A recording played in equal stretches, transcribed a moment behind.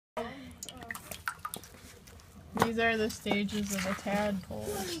These are the stages of the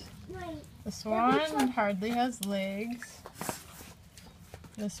tadpoles. This one hardly has legs.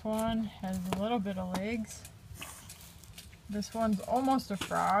 This one has a little bit of legs. This one's almost a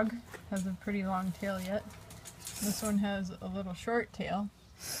frog, has a pretty long tail yet. This one has a little short tail.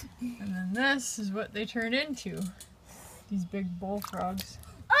 And then this is what they turn into. These big bullfrogs.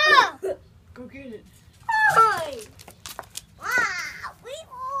 Ah! Go get it. Hi!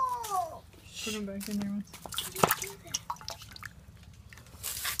 Put them back in there once.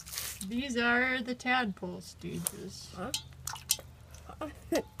 These are the tadpole stages. Huh?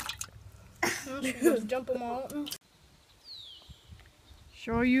 Just jump them out.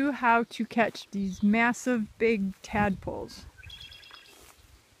 Show you how to catch these massive big tadpoles.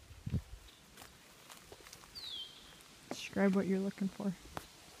 Describe what you're looking for.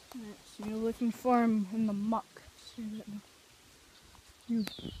 Right, so you're looking for them in the muck. You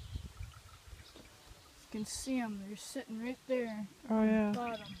can see them. They're sitting right there. Oh yeah. At the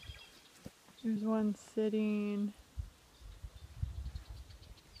bottom. There's one sitting.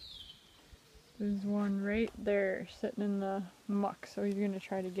 There's one right there sitting in the muck, so you're going to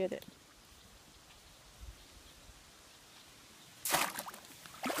try to get it.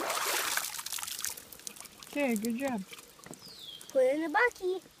 Okay, good job. Put it in a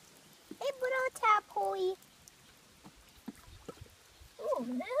bucket. Hey, put on Tadpole. Oh,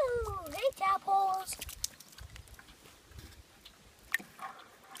 no. Hey, Tadpoles.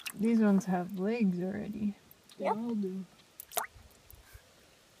 These ones have legs already. They all do.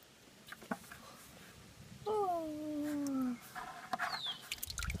 Oh.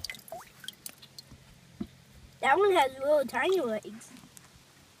 That one has little tiny legs.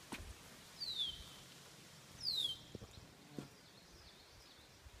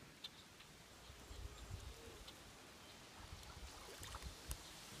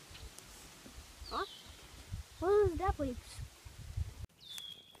 Huh? What is that place?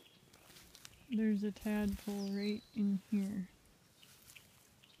 There's a tadpole right in here.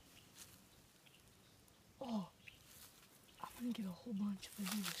 Oh, I'm gonna get a whole bunch of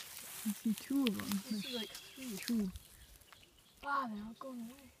these. I see two of them. This is like three. Two. Wow, they're not going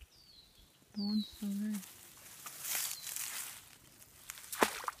away. The one's still there.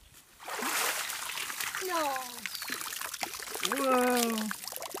 No. Whoa!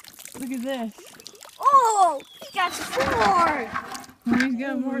 Look at this. Oh, he got 4. He's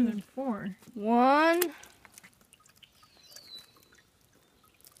got more than 4. 1,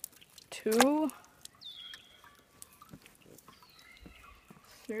 2,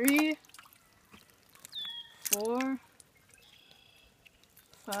 3, 4,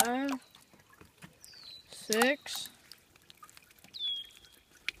 5, 6,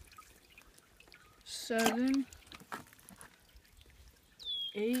 7,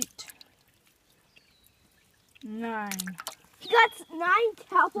 8, 9. He got 9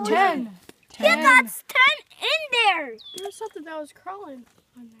 tadpoles. 10. He got 10 in there. There was something that was crawling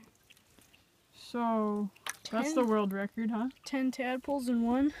on there. So, that's the world record, huh? 10 tadpoles in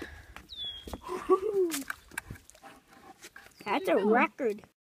one. That's a record.